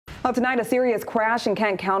Well, tonight, a serious crash in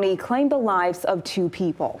Kent County claimed the lives of 2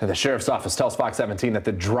 people. The sheriff's office tells Fox 17 that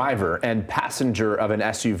the driver and passenger of an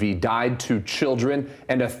SUV died. 2 children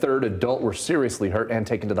and a 3rd adult were seriously hurt and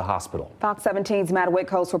taken to the hospital. Fox 17's Matt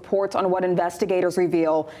Whitcoast reports on what investigators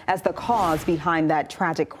reveal as the cause behind that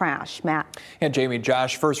tragic crash. Matt. And Jamie,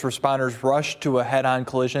 Josh, first responders rushed to a head-on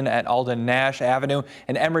collision at Alden Nash Avenue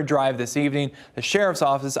and Emory Drive this evening. The sheriff's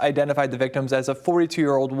office identified the victims as a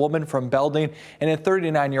 42-year-old woman from Belding and a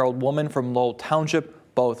 39-year-old woman from Lowell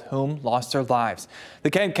Township, both whom lost their lives.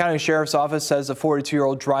 The Kent County Sheriff's Office says the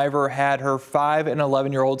 42-year-old driver had her 5 and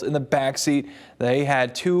 11-year-olds in the back seat. They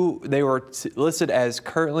were listed as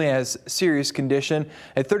currently as serious condition.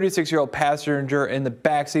 A 36-year-old passenger in the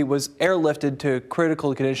back seat was airlifted to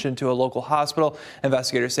critical condition to a local hospital.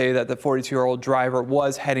 Investigators say that the 42-year-old driver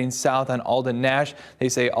was heading south on Alden Nash. They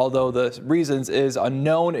say although the reasons is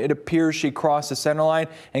unknown, it appears she crossed the center line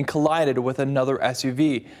and collided with another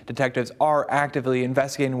SUV. Detectives are actively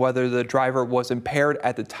investigating whether the driver was impaired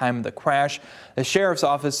at the time of the crash. The sheriff's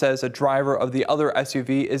office says the driver of the other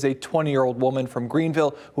SUV is a 20-year-old woman from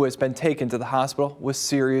Greenville who has been taken to the hospital with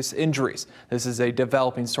serious injuries. This is a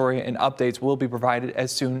developing story, and updates will be provided as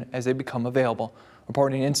soon as they become available.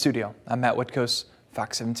 Reporting in studio, I'm Matt Whitcoast,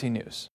 Fox 17 News.